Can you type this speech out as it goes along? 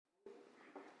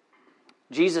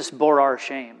Jesus bore our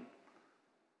shame.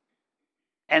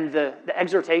 And the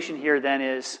exhortation here then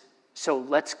is, so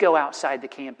let's go outside the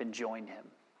camp and join him.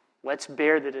 Let's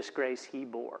bear the disgrace he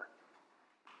bore.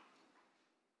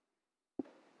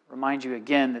 Remind you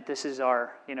again that this is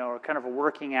our kind of a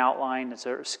working outline. It's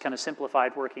a kind of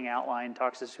simplified working outline.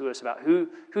 Talks to us about who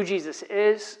Jesus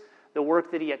is, the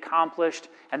work that he accomplished,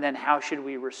 and then how should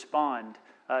we respond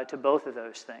to both of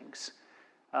those things.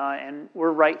 And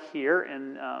we're right here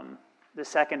in the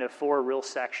second of 4 real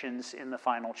sections in the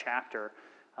final chapter,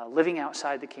 living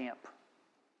outside the camp.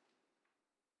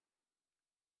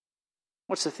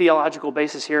 What's the theological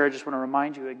basis here? I just want to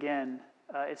remind you again.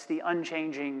 It's the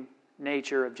unchanging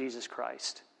nature of Jesus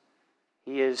Christ.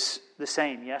 He is the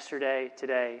same yesterday,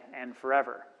 today, and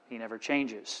forever. He never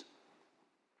changes.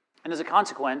 And as a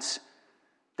consequence,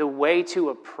 the way to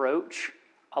approach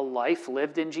a life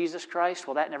lived in Jesus Christ,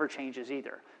 well, that never changes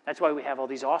either. That's why we have all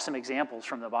these awesome examples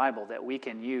from the Bible that we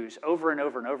can use over and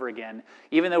over and over again,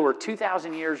 even though we're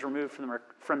 2,000 years removed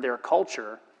from their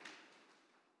culture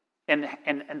and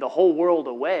the whole world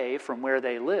away from where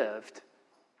they lived.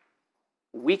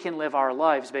 We can live our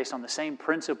lives based on the same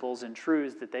principles and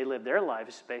truths that they lived their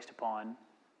lives based upon,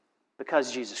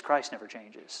 because Jesus Christ never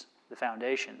changes, the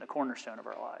foundation, the cornerstone of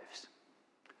our lives.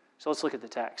 So let's look at the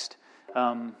text.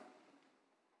 Let's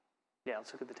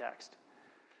look at the text.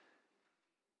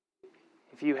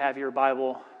 If you have your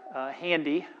Bible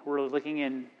handy, we're looking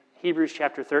in Hebrews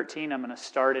chapter 13. I'm going to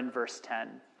start in verse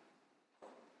 10.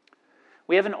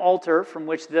 We have an altar from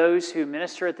which those who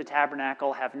minister at the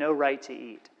tabernacle have no right to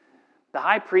eat. The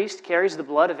high priest carries the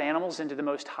blood of animals into the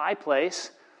most holy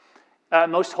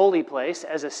place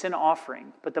as a sin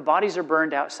offering, but the bodies are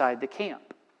burned outside the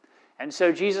camp. And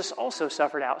so Jesus also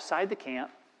suffered outside the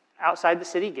camp, outside the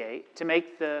city gate, to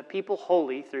make the people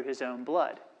holy through his own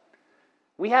blood.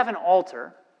 We have an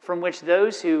altar from which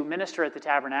those who minister at the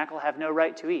tabernacle have no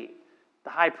right to eat. The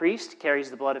high priest carries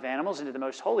the blood of animals into the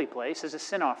most holy place as a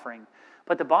sin offering,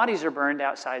 but the bodies are burned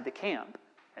outside the camp.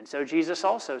 And so Jesus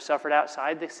also suffered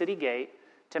outside the city gate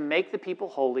to make the people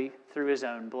holy through his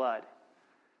own blood.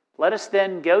 Let us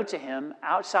then go to him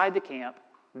outside the camp,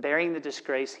 bearing the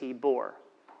disgrace he bore.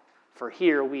 For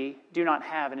here we do not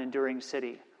have an enduring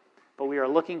city, but we are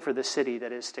looking for the city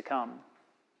that is to come.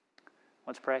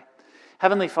 Let's pray.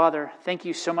 Heavenly Father, thank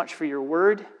you so much for your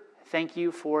word. Thank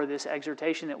you for this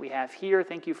exhortation that we have here.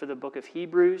 Thank you for the book of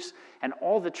Hebrews and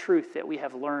all the truth that we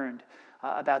have learned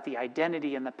about the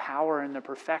identity and the power and the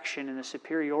perfection and the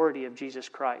superiority of Jesus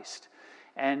Christ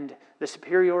and the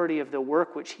superiority of the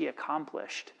work which he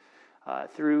accomplished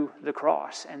through the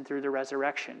cross and through the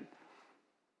resurrection.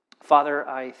 Father,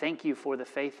 I thank you for the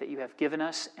faith that you have given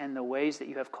us and the ways that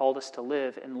you have called us to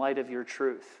live in light of your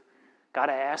truth. God,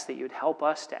 I ask that you would help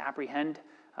us to apprehend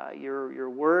your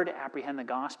word, apprehend the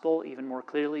gospel even more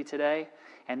clearly today,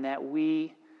 and that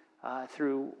we,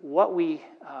 through what we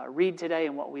read today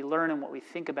and what we learn and what we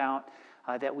think about,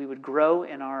 that we would grow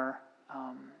in our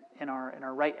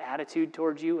right attitude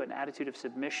towards you, an attitude of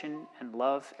submission and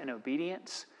love and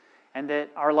obedience, and that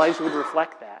our lives would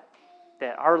reflect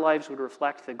that our lives would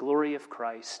reflect the glory of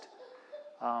Christ,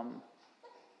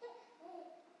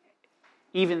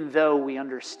 even though we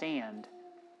understand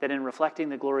that in reflecting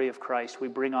the glory of Christ, we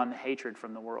bring on the hatred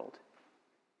from the world.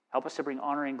 Help us to bring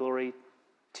honor and glory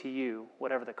to you,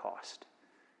 whatever the cost.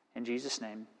 In Jesus'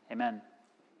 name, amen.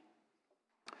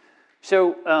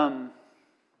 So,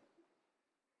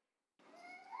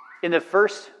 in the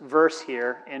first verse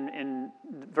here, in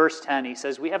verse 10, he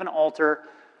says, we have an altar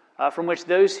from which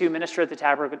those who minister at the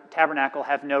tabernacle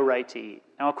have no right to eat.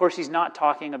 Now, of course, he's not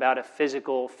talking about a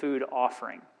physical food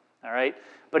offering, all right?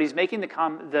 But he's making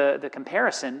the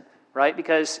comparison, right?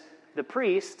 Because the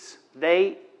priests,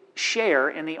 they share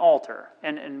in the altar.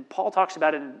 And Paul talks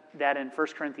about that in 1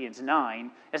 Corinthians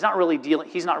 9. He's not really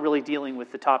dealing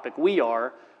with the topic we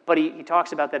are, but he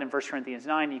talks about that in 1 Corinthians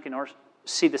 9. You can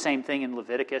see the same thing in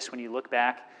Leviticus when you look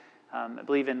back. I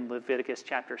believe in Leviticus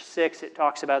chapter 6, it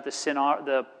talks about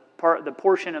the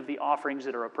portion of the offerings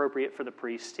that are appropriate for the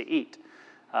priests to eat.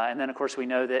 And then, of course, we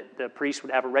know that the priest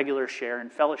would have a regular share in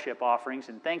fellowship offerings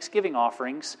and thanksgiving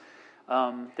offerings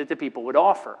that the people would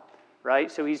offer, right?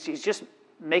 So he's just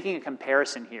making a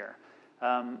comparison here.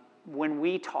 When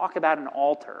we talk about an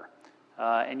altar,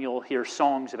 and you'll hear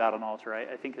songs about an altar,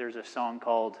 I think there's a song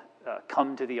called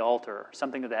Come to the Altar, or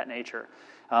something of that nature.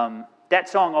 That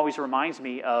song always reminds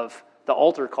me of the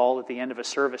altar call at the end of a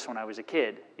service when I was a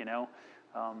kid,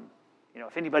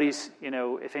 if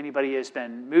anybody has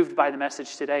been moved by the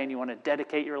message today and you want to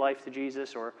dedicate your life to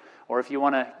Jesus, or if you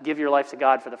want to give your life to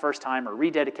God for the first time or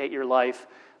rededicate your life,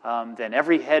 then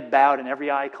every head bowed and every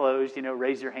eye closed,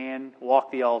 raise your hand,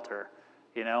 walk the altar.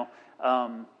 you know.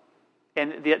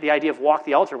 And the idea of walk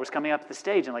the altar was coming up at the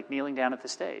stage and like kneeling down at the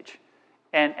stage.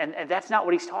 And that's not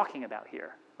what he's talking about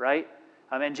here, right?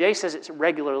 And Jay says it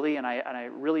regularly, and I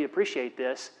really appreciate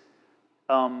this.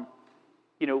 You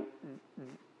know,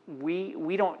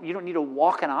 you don't need to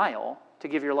walk an aisle to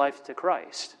give your life to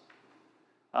Christ.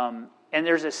 And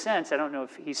there's a sense, I don't know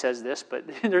if he says this, but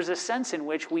there's a sense in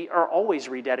which we are always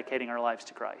rededicating our lives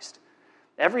to Christ.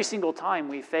 Every single time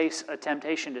we face a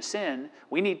temptation to sin,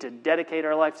 we need to dedicate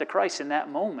our life to Christ in that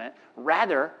moment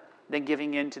rather than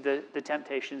giving in to the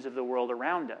temptations of the world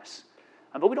around us.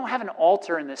 But we don't have an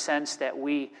altar in the sense that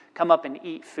we come up and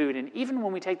eat food. And even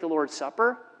when we take the Lord's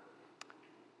Supper,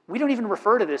 we don't even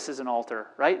refer to this as an altar,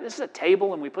 right? This is a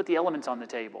table and we put the elements on the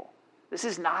table. This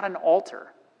is not an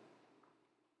altar,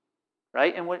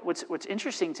 right? And what's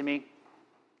interesting to me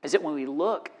is that when we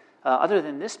look, other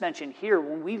than this mention here,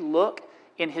 when we look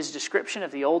in his description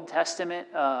of the Old Testament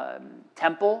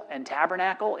temple and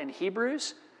tabernacle in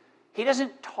Hebrews, he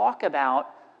doesn't talk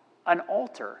about an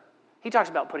altar. He talks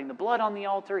about putting the blood on the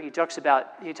altar. He talks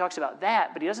about that,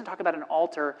 but he doesn't talk about an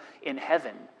altar in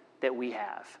heaven that we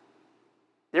have.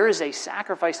 There is a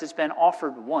sacrifice that's been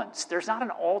offered once. There's not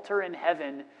an altar in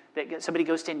heaven that somebody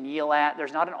goes to kneel at.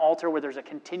 There's not an altar where there's a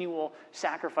continual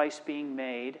sacrifice being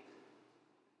made.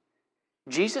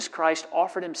 Jesus Christ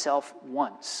offered himself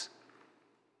once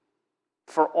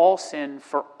for all sin,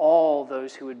 for all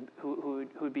those who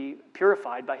would be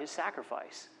purified by his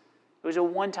sacrifice. It was a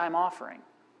one-time offering.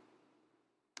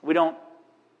 We don't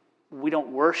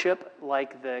worship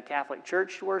like the Catholic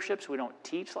Church worships. We don't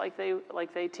teach like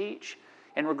they teach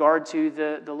in regard to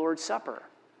the Lord's Supper.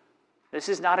 This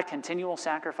is not a continual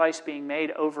sacrifice being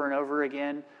made over and over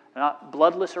again, not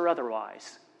bloodless or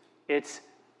otherwise. It's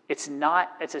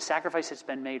a sacrifice that's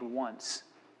been made once.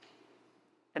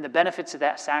 And the benefits of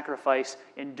that sacrifice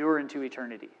endure into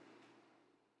eternity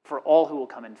for all who will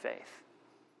come in faith.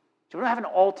 So we don't have an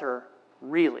altar,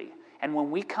 really. And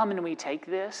when we come and we take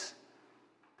this,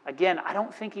 again, I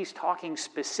don't think he's talking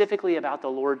specifically about the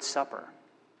Lord's Supper.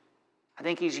 I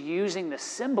think he's using the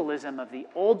symbolism of the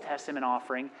Old Testament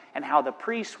offering and how the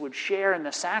priests would share in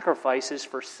the sacrifices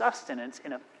for sustenance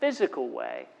in a physical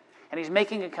way. And he's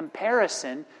making a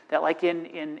comparison that like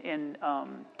in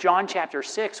John chapter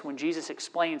 6, when Jesus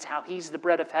explains how he's the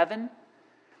bread of heaven,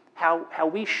 how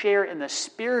we share in the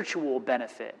spiritual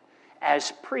benefit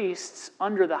as priests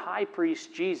under the high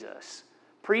priest Jesus,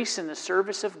 priests in the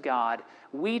service of God,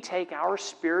 we take our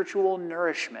spiritual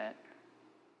nourishment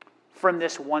from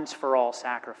this once-for-all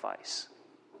sacrifice.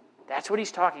 That's what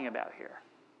he's talking about here.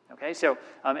 Okay, so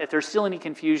if there's still any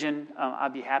confusion,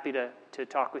 I'd be happy to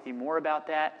talk with you more about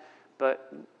that.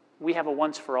 But we have a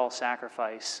once-for-all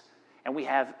sacrifice, and we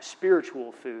have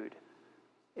spiritual food,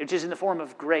 which is in the form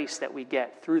of grace that we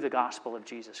get through the gospel of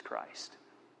Jesus Christ.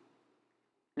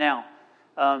 Now,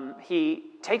 he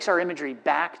takes our imagery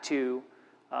back to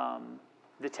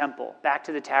the temple, back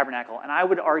to the tabernacle, and I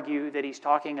would argue that he's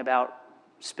talking about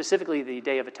specifically the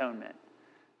Day of Atonement,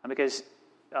 because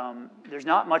there's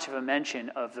not much of a mention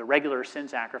of the regular sin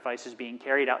sacrifices being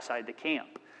carried outside the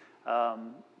camp.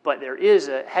 But there is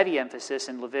a heavy emphasis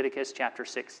in Leviticus chapter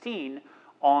 16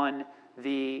 on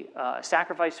the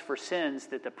sacrifice for sins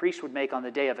that the priest would make on the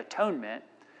Day of Atonement,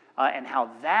 and how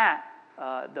that,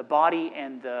 the body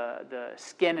and the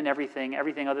skin and everything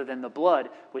other than the blood,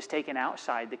 was taken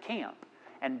outside the camp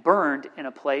and burned in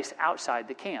a place outside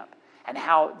the camp. And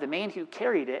how the man who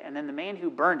carried it and then the man who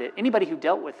burned it, anybody who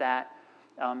dealt with that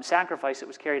sacrifice that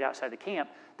was carried outside the camp,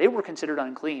 they were considered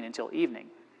unclean until evening.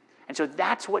 And so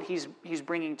that's what he's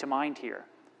bringing to mind here.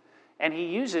 And he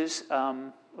uses, I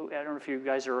don't know if you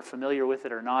guys are familiar with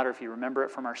it or not, or if you remember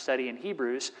it from our study in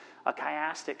Hebrews, a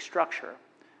chiastic structure,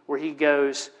 where he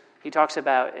talks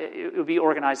about, it would be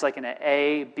organized like in an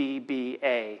A, B, B,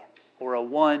 A, or a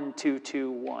 1, 2,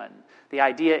 2, 1. The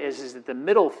idea is that the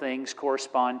middle things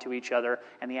correspond to each other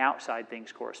and the outside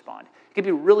things correspond. It can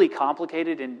be really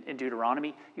complicated in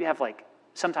Deuteronomy. You have like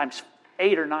sometimes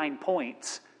 8 or 9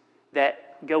 points that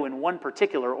go in one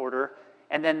particular order,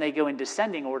 and then they go in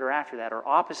descending order after that, or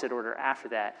opposite order after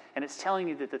that. And it's telling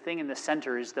you that the thing in the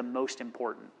center is the most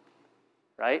important,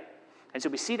 right? And so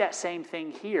we see that same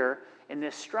thing here in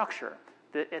this structure.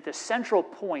 At the central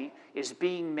point is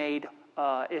being made,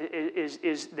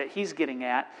 is that he's getting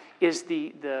at, is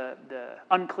the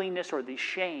uncleanness or the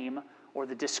shame or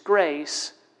the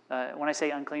disgrace. When I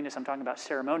say uncleanness, I'm talking about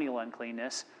ceremonial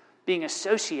uncleanness, being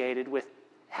associated with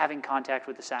having contact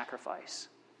with the sacrifice.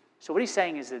 So what he's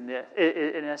saying is in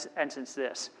essence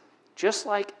this: just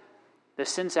like the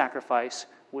sin sacrifice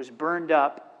was burned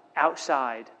up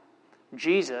outside,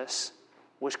 Jesus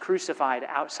was crucified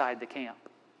outside the camp.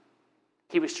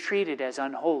 He was treated as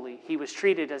unholy. He was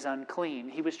treated as unclean.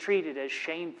 He was treated as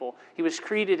shameful. He was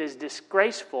treated as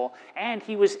disgraceful. And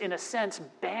he was, in a sense,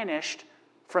 banished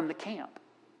from the camp.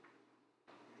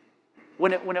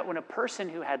 When a person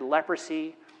who had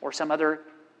leprosy or some other,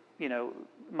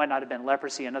 might not have been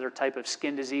leprosy, another type of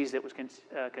skin disease that was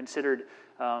considered,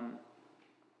 I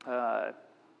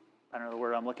don't know the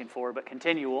word I'm looking for, but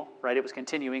continual, right? It was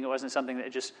continuing. It wasn't something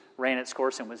that just ran its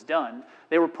course and was done.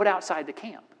 They were put outside the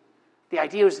camp. The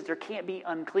idea is that there can't be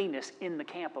uncleanness in the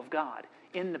camp of God,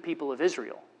 in the people of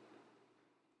Israel.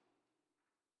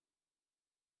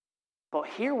 But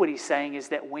here what he's saying is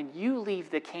that when you leave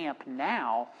the camp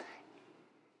now,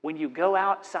 when you go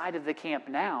outside of the camp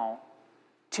now,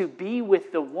 to be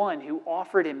with the one who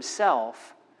offered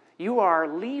himself, you are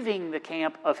leaving the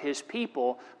camp of his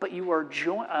people, but you are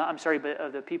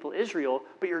of the people Israel,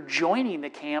 but you're joining the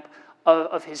camp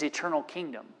of his eternal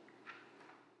kingdom.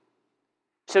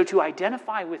 So to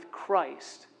identify with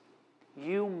Christ,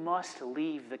 you must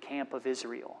leave the camp of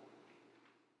Israel.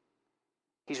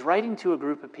 He's writing to a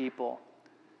group of people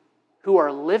who are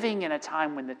living in a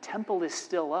time when the temple is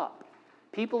still up.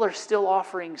 People are still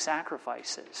offering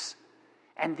sacrifices.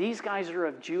 And these guys are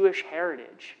of Jewish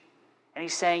heritage. And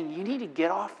he's saying, you need to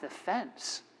get off the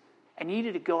fence. And you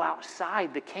need to go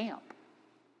outside the camp.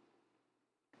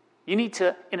 You need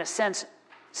to, in a sense,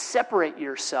 separate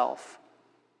yourself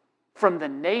from the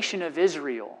nation of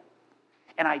Israel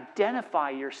and identify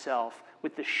yourself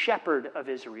with the shepherd of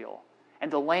Israel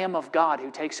and the Lamb of God who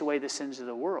takes away the sins of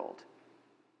the world.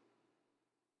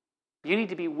 You need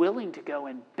to be willing to go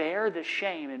and bear the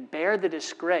shame and bear the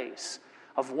disgrace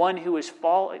of one who is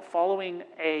following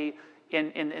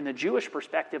in the Jewish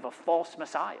perspective, a false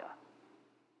Messiah.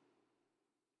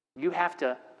 You have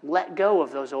to let go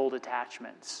of those old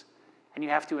attachments. And you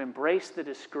have to embrace the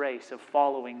disgrace of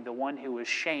following the one who was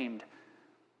shamed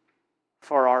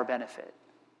for our benefit.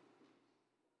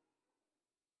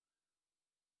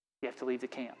 You have to leave the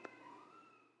camp.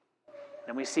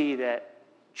 And we see that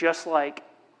just like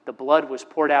the blood was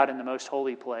poured out in the most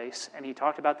holy place, and he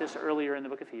talked about this earlier in the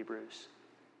book of Hebrews,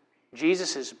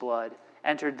 Jesus' blood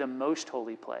entered the most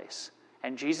holy place,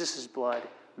 and Jesus' blood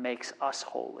makes us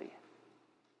holy.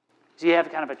 So you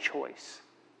have kind of a choice.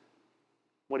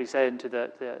 What he said to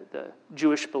the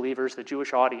Jewish believers, the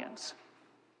Jewish audience.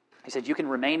 He said, you can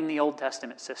remain in the Old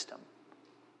Testament system.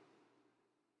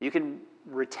 You can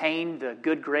retain the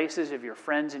good graces of your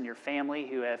friends and your family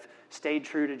who have stayed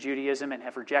true to Judaism and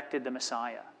have rejected the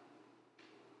Messiah.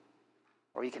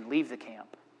 Or you can leave the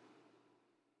camp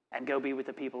and go be with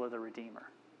the people of the Redeemer.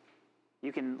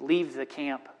 You can leave the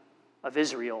camp of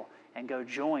Israel and go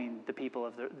join the people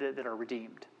that are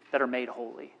redeemed, that are made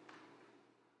holy.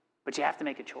 But you have to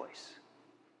make a choice.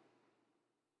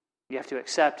 You have to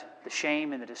accept the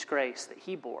shame and the disgrace that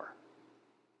he bore.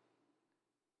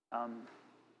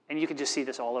 And you can just see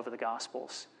this all over the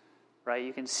Gospels, right?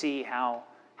 You can see how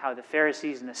the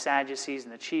Pharisees and the Sadducees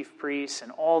and the chief priests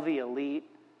and all the elite,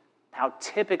 how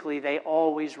typically they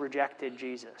always rejected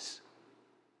Jesus.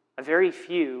 A very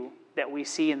few that we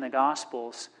see in the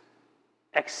Gospels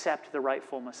accept the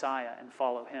rightful Messiah and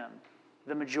follow him.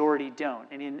 The majority don't.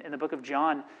 And in the book of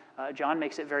John, John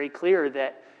makes it very clear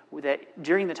that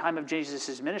during the time of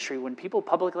Jesus' ministry, when people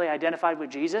publicly identified with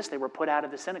Jesus, they were put out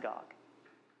of the synagogue.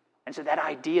 And so that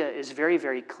idea is very,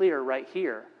 very clear right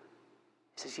here.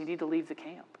 He says, you need to leave the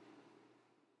camp.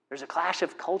 There's a clash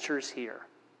of cultures here.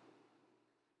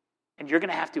 And you're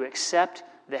going to have to accept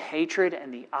the hatred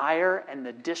and the ire and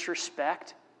the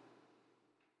disrespect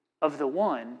of the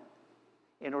one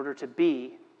in order to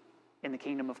be in the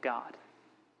kingdom of God.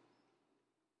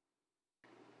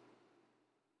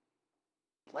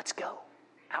 Let's go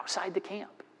outside the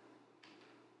camp.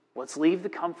 Let's leave the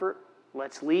comfort.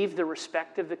 Let's leave the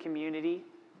respect of the community,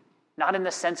 not in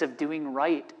the sense of doing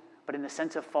right, but in the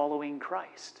sense of following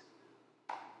Christ.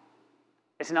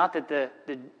 It's not that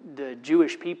the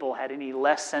Jewish people had any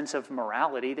less sense of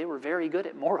morality. They were very good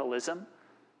at moralism.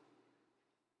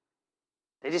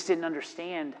 They just didn't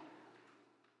understand.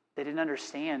 They didn't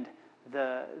understand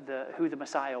who the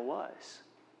Messiah was.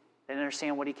 They didn't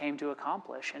understand what he came to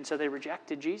accomplish, and so they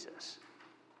rejected Jesus.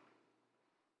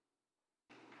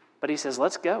 But he says,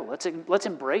 let's go. Let's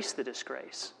embrace the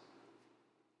disgrace.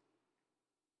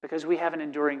 Because we have an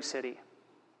enduring city.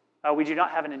 We do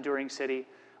not have an enduring city.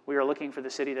 We are looking for the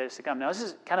city that is to come. Now, this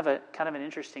is kind of an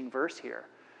interesting verse here.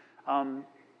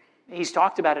 He's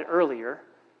talked about it earlier.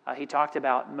 He talked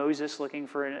about Moses looking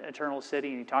for an eternal city,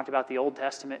 and he talked about the Old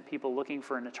Testament people looking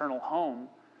for an eternal home,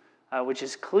 which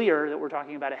is clear that we're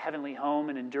talking about a heavenly home,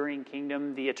 an enduring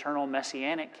kingdom, the eternal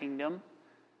messianic kingdom.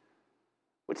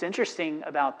 What's interesting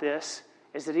about this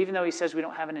is that even though he says we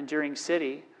don't have an enduring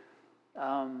city,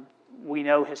 we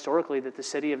know historically that the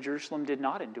city of Jerusalem did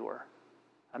not endure.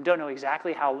 I don't know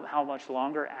exactly how much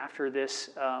longer after this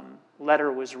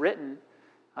letter was written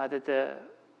that the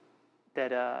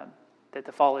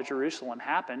fall of Jerusalem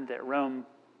happened, that Rome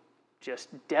just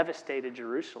devastated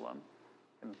Jerusalem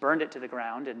and burned it to the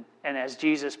ground, and as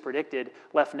Jesus predicted,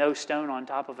 left no stone on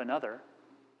top of another.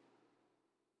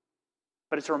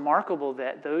 But it's remarkable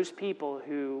that those people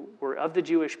who were of the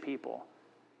Jewish people,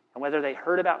 and whether they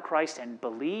heard about Christ and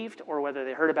believed, or whether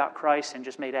they heard about Christ and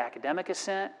just made academic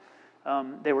assent,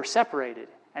 they were separated.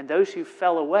 And those who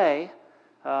fell away,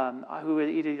 who had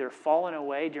either fallen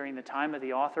away during the time of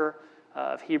the author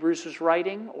of Hebrews was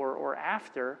writing or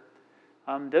after,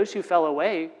 those who fell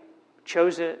away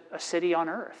chose a city on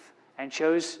earth and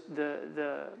chose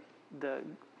the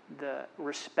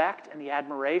respect and the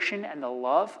admiration and the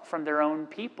love from their own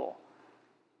people.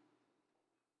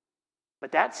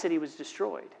 But that city was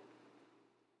destroyed.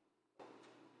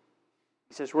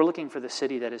 He says, we're looking for the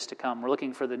city that is to come. We're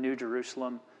looking for the new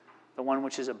Jerusalem, the one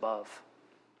which is above.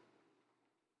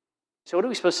 So what are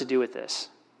we supposed to do with this,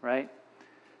 right?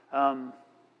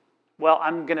 Well,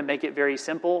 I'm going to make it very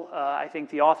simple. I think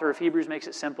the author of Hebrews makes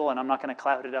it simple, and I'm not going to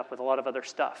cloud it up with a lot of other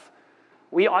stuff.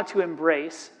 We ought to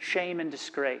embrace shame and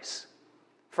disgrace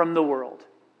from the world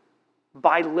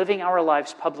by living our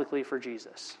lives publicly for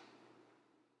Jesus.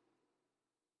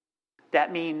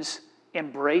 That means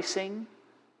embracing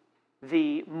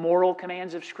the moral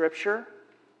commands of Scripture,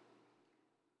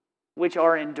 which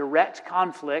are in direct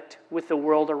conflict with the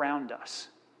world around us.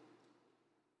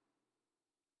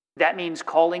 That means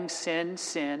calling sin,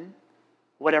 sin,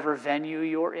 whatever venue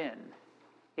you're in.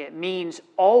 It means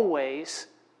always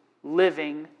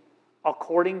living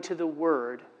according to the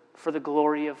Word for the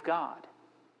glory of God,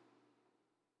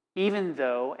 even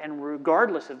though and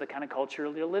regardless of the kind of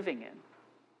culture you're living in.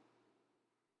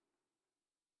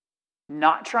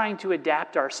 Not trying to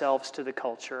adapt ourselves to the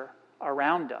culture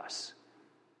around us.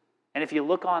 And if you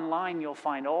look online, you'll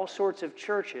find all sorts of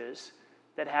churches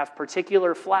that have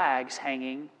particular flags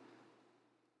hanging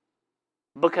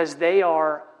because they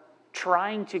are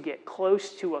trying to get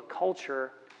close to a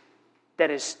culture that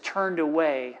is turned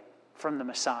away from the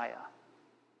Messiah.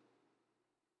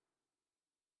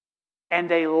 And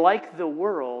they, like the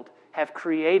world, have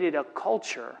created a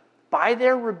culture by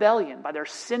their rebellion, by their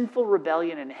sinful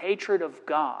rebellion and hatred of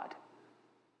God.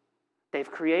 They've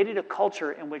created a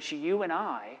culture in which you and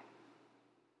I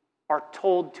are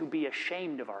told to be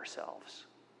ashamed of ourselves,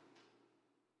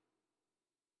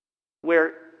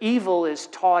 where evil is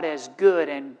taught as good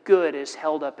and good is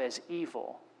held up as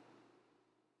evil.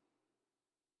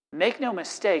 Make no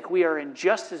mistake, we are in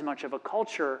just as much of a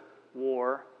culture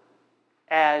war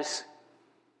as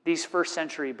these first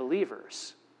century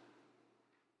believers.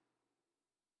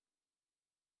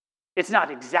 It's not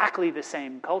exactly the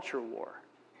same culture war,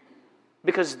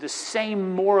 because the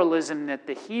same moralism that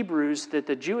the Hebrews, that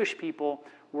the Jewish people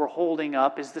were holding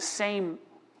up, is the same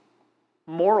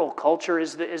moral culture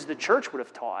as the church would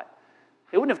have taught.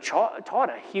 It wouldn't have taught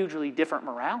a hugely different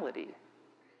morality.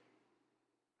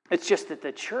 It's just that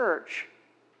the church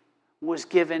was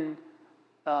given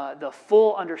the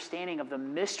full understanding of the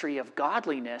mystery of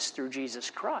godliness through Jesus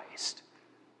Christ.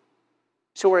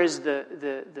 So whereas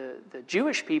the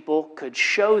Jewish people could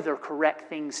show the correct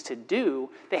things to do,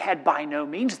 they had by no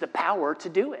means the power to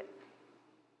do it.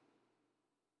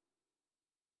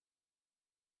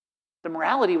 The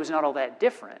morality was not all that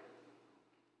different.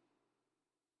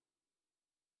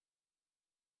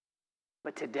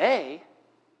 But today,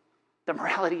 the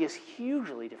morality is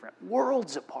hugely different,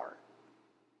 worlds apart.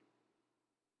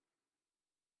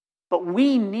 But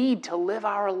we need to live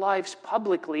our lives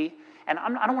publicly, and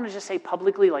I don't want to just say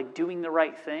publicly like doing the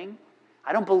right thing.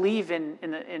 I don't believe in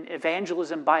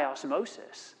evangelism by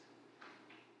osmosis.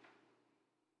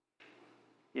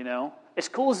 You know, as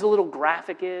cool as the little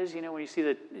graphic is, you know, when you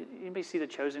see anybody see the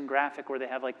Chosen graphic where they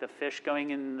have like the fish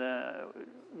going in the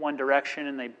one direction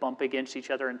and they bump against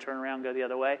each other and turn around and go the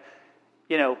other way?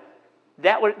 You know,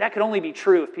 that could only be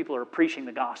true if people are preaching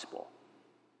the gospel.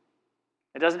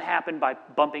 It doesn't happen by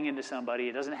bumping into somebody.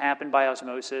 It doesn't happen by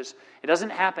osmosis. It doesn't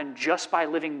happen just by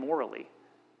living morally.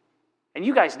 And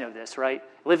you guys know this, right?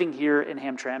 Living here in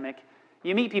Hamtramck,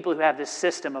 you meet people who have this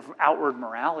system of outward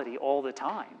morality all the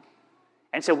time.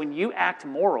 And so when you act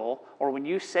moral, or when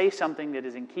you say something that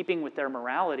is in keeping with their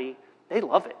morality, they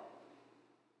love it.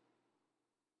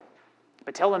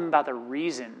 But tell them about the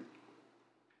reason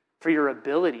for your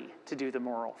ability to do the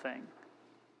moral thing.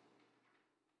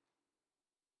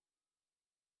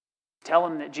 Tell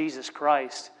them that Jesus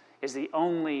Christ is the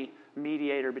only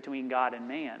mediator between God and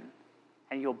man,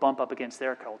 and you'll bump up against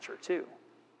their culture too.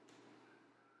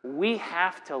 We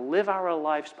have to live our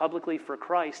lives publicly for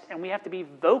Christ, and we have to be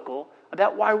vocal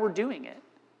about why we're doing it.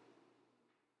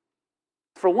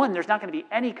 For one, there's not going to be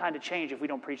any kind of change if we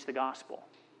don't preach the gospel.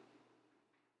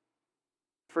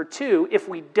 For two, if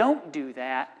we don't do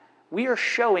that, we are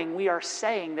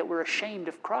saying that we're ashamed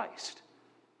of Christ.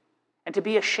 And to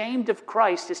be ashamed of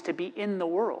Christ is to be in the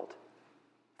world.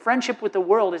 Friendship with the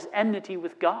world is enmity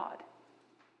with God.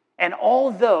 And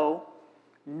although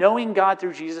knowing God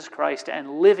through Jesus Christ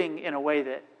and living in a way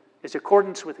that is in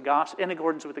accordance with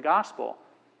the gospel,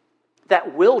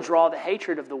 that will draw the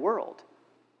hatred of the world.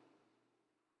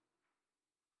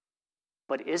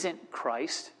 But isn't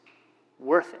Christ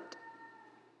worth it?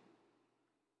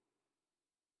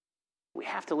 We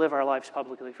have to live our lives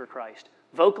publicly for Christ,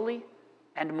 vocally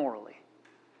and morally.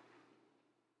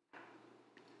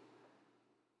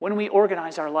 When we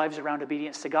organize our lives around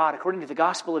obedience to God, according to the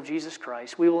gospel of Jesus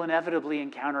Christ, we will inevitably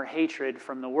encounter hatred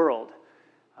from the world.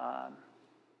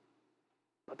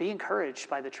 But be encouraged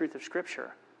by the truth of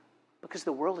Scripture, because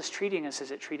the world is treating us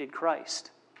as it treated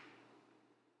Christ.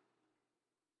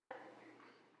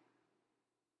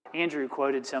 Andrew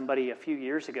quoted somebody a few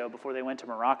years ago before they went to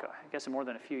Morocco. I guess more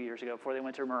than a few years ago before they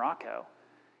went to Morocco.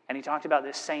 And he talked about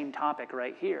this same topic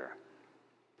right here.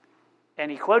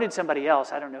 And he quoted somebody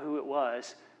else, I don't know who it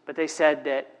was, but they said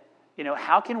that,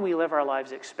 how can we live our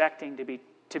lives expecting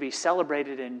to be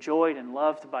celebrated, enjoyed, and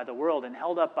loved by the world and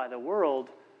held up by the world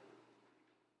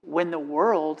when the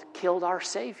world killed our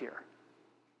Savior,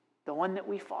 the one that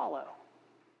we follow,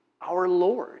 our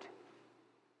Lord?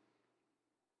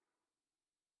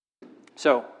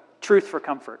 So, truth for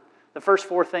comfort. The first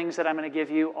 4 things that I'm going to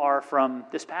give you are from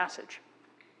this passage.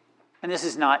 And this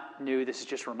is not new, this is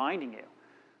just reminding you.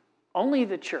 Only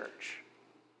the church,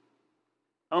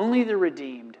 only the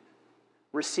redeemed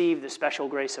receive the special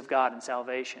grace of God and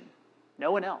salvation.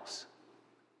 No one else.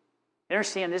 You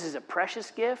understand, this is a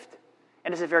precious gift,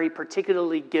 and it's a very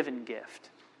particularly given gift.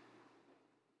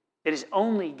 It is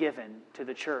only given to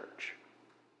the church.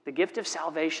 The gift of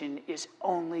salvation is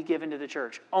only given to the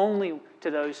church, only to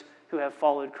those who have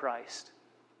followed Christ.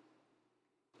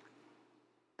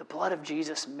 The blood of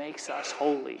Jesus makes us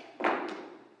holy.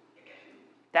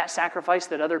 That sacrifice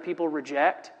that other people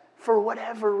reject, for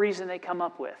whatever reason they come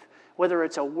up with, whether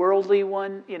it's a worldly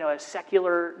one, a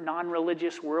secular,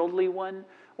 non-religious worldly one,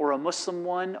 or a Muslim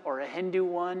one, or a Hindu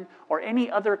one, or any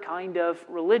other kind of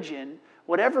religion,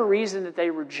 whatever reason that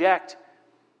they reject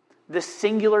the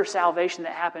singular salvation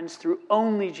that happens through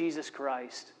only Jesus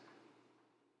Christ,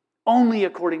 only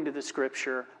according to the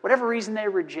Scripture, whatever reason they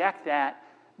reject that,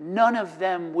 none of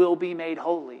them will be made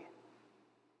holy.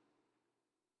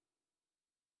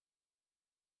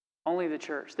 Only the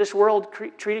church. This world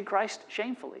treated Christ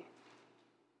shamefully.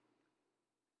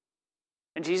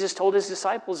 And Jesus told his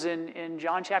disciples in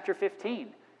John chapter 15,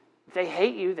 if they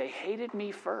hate you, they hated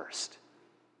me first.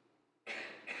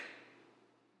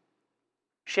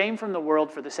 Shame from the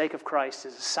world for the sake of Christ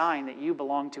is a sign that you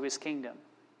belong to his kingdom.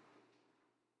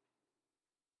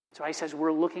 So he says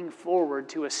we're looking forward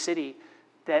to a city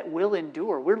that will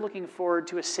endure. We're looking forward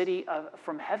to a city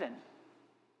from heaven,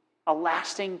 a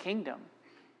lasting kingdom.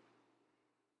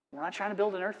 We're not trying to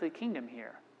build an earthly kingdom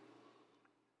here.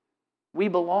 We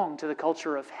belong to the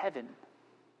culture of heaven,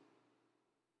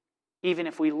 even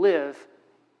if we live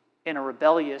in a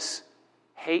rebellious,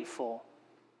 hateful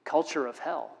culture of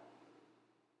hell.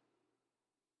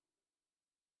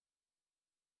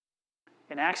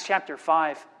 In Acts chapter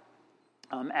 5,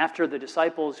 after the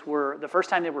disciples were, the first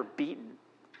time they were beaten,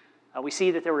 we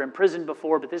see that they were imprisoned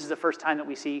before, but this is the first time that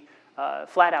we see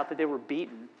flat out that they were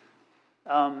beaten.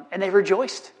 And they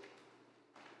rejoiced.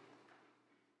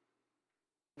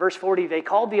 Verse 40, they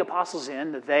called the apostles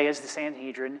in, they as the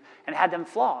Sanhedrin, and had them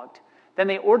flogged. Then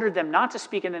they ordered them not to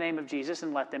speak in the name of Jesus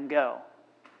and let them go.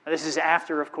 Now, this is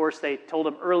after, of course, they told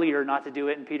them earlier not to do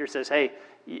it, and Peter says, hey,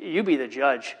 you be the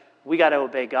judge. We got to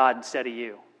obey God instead of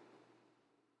you.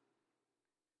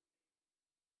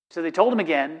 So they told him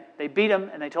again, they beat him,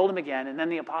 and they told him again, and then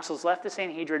the apostles left the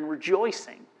Sanhedrin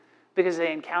rejoicing because they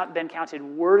had been counted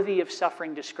worthy of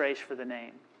suffering disgrace for the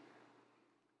name.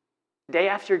 Day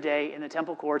after day in the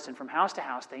temple courts and from house to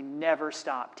house, they never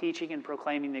stopped teaching and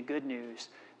proclaiming the good news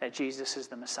that Jesus is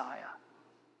the Messiah.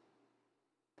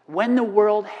 When the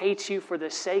world hates you for the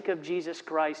sake of Jesus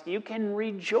Christ, you can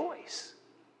rejoice.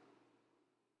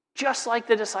 Just like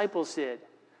the disciples did,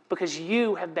 because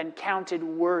you have been counted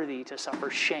worthy to suffer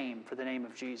shame for the name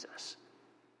of Jesus.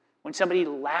 When somebody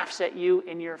laughs at you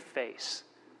in your face,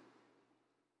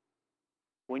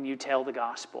 when you tell the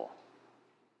gospel,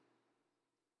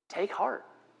 take heart.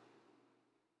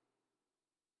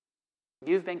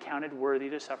 you've been counted worthy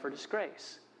to suffer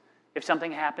disgrace. If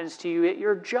something happens to you at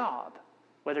your job,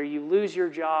 whether you lose your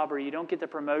job or you don't get the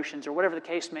promotions or whatever the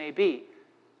case may be,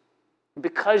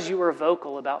 because you are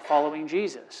vocal about following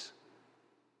Jesus,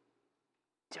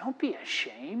 don't be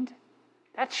ashamed.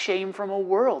 That's shame from a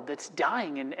world that's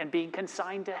dying and being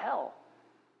consigned to hell.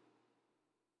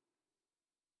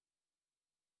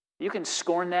 You can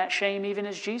scorn that shame even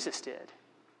as Jesus did,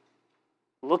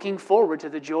 looking forward to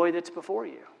the joy that's before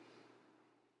you.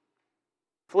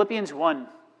 Philippians 1,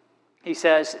 he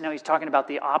says, now he's talking about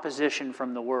the opposition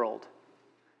from the world.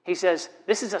 He says,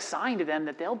 this is a sign to them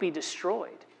that they'll be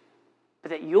destroyed, but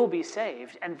that you'll be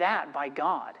saved, and that by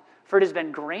God. For it has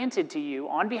been granted to you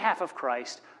on behalf of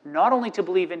Christ, not only to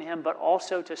believe in him, but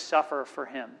also to suffer for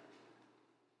him.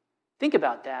 Think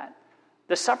about that.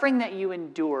 The suffering that you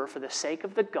endure for the sake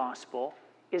of the gospel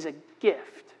is a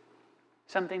gift,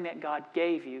 something that God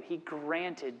gave you, he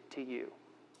granted to you.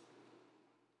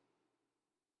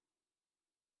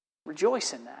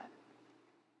 Rejoice in that.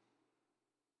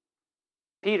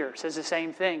 Peter says the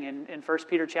same thing in 1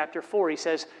 Peter chapter 4. He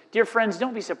says, dear friends,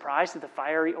 don't be surprised at the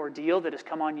fiery ordeal that has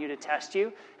come on you to test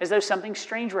you, as though something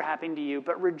strange were happening to you,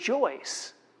 but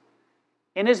rejoice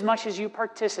inasmuch as you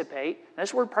participate.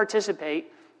 This word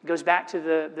participate goes back to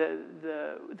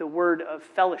the word of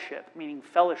fellowship, meaning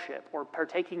fellowship or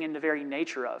partaking in the very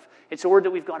nature of. It's a word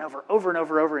that we've gone over and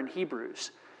over in Hebrews.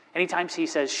 Anytime he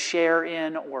says share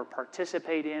in or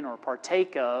participate in or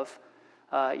partake of,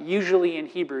 usually in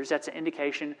Hebrews, that's an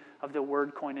indication of the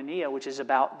word koinonia, which is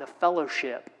about the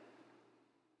fellowship,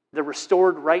 the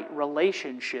restored right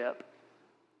relationship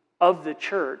of the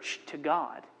church to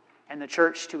God and the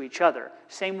church to each other.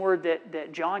 Same word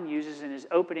that John uses in his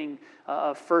opening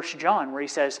of 1 John, where he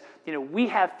says, we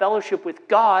have fellowship with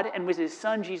God and with his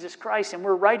Son, Jesus Christ, and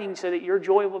we're writing so that your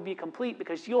joy will be complete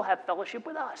because you'll have fellowship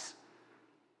with us.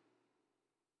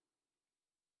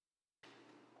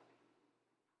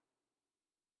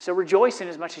 So rejoice in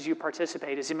as much as you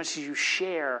participate, as much as you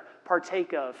share,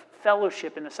 partake of,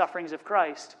 fellowship in the sufferings of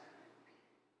Christ,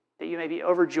 that you may be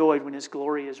overjoyed when his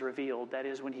glory is revealed, that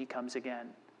is, when he comes again.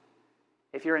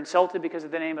 If you're insulted because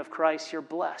of the name of Christ, you're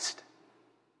blessed,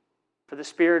 for the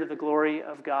Spirit of the glory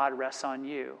of God rests on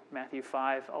you. Matthew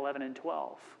 5, 11 and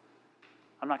 12.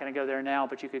 I'm not going to go there now,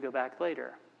 but you could go back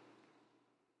later.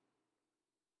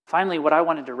 Finally, what I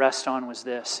wanted to rest on was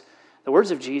this. The words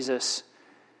of Jesus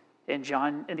in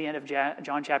the end of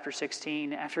John chapter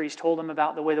 16, after he's told them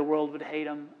about the way the world would hate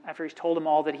him, after he's told them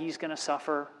all that he's going to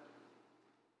suffer,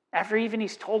 after even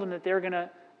he's told them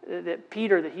that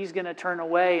Peter, that he's going to turn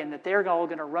away and that they're all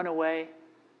going to run away,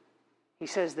 he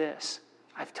says this,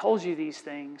 I've told you these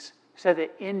things so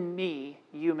that in me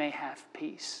you may have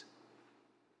peace.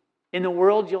 In the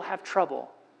world you'll have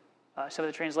trouble. Some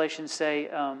of the translations say,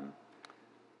 now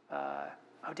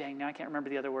I can't remember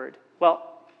the other word. Well,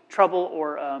 trouble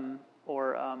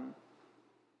or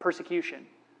persecution.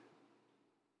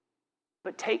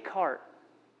 But take heart.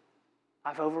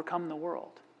 I've overcome the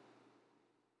world.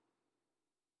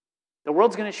 The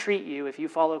world's going to treat you, if you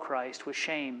follow Christ, with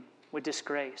shame, with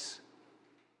disgrace.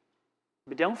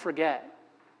 But don't forget,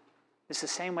 it's the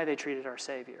same way they treated our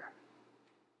Savior.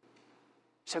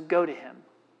 So go to him.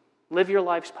 Live your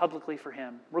lives publicly for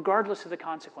him, regardless of the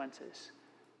consequences.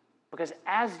 Because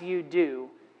as you do,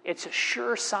 it's a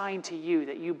sure sign to you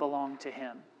that you belong to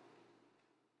him.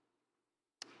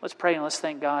 Let's pray and let's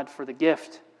thank God for the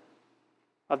gift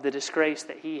of the disgrace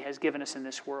that he has given us in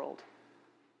this world,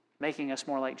 making us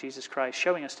more like Jesus Christ,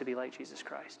 showing us to be like Jesus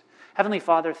Christ. Heavenly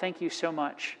Father, thank you so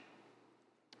much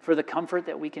for the comfort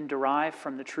that we can derive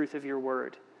from the truth of your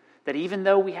word. That even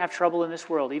though we have trouble in this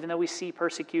world, even though we see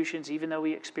persecutions, even though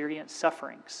we experience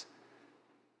sufferings,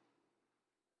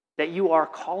 that you are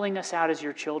calling us out as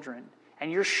your children,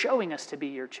 and you're showing us to be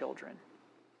your children.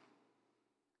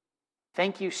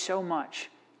 Thank you so much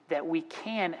that we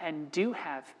can and do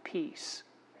have peace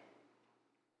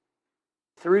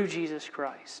through Jesus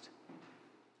Christ.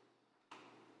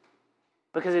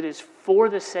 Because it is for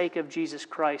the sake of Jesus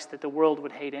Christ that the world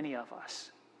would hate any of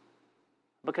us.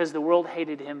 Because the world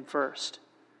hated him first.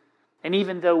 And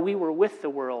even though we were with the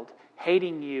world,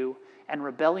 hating you and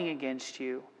rebelling against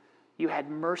you, you had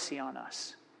mercy on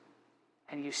us.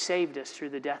 And you saved us through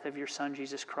the death of your Son,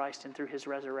 Jesus Christ, and through his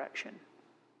resurrection.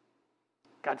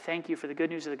 God, thank you for the good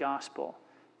news of the gospel.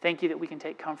 Thank you that we can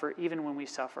take comfort even when we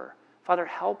suffer. Father,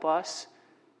 help us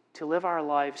to live our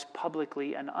lives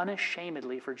publicly and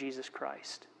unashamedly for Jesus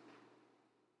Christ.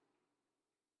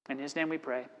 In his name we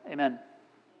pray. Amen.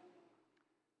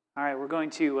 All right, we're going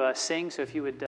to sing, so if you would...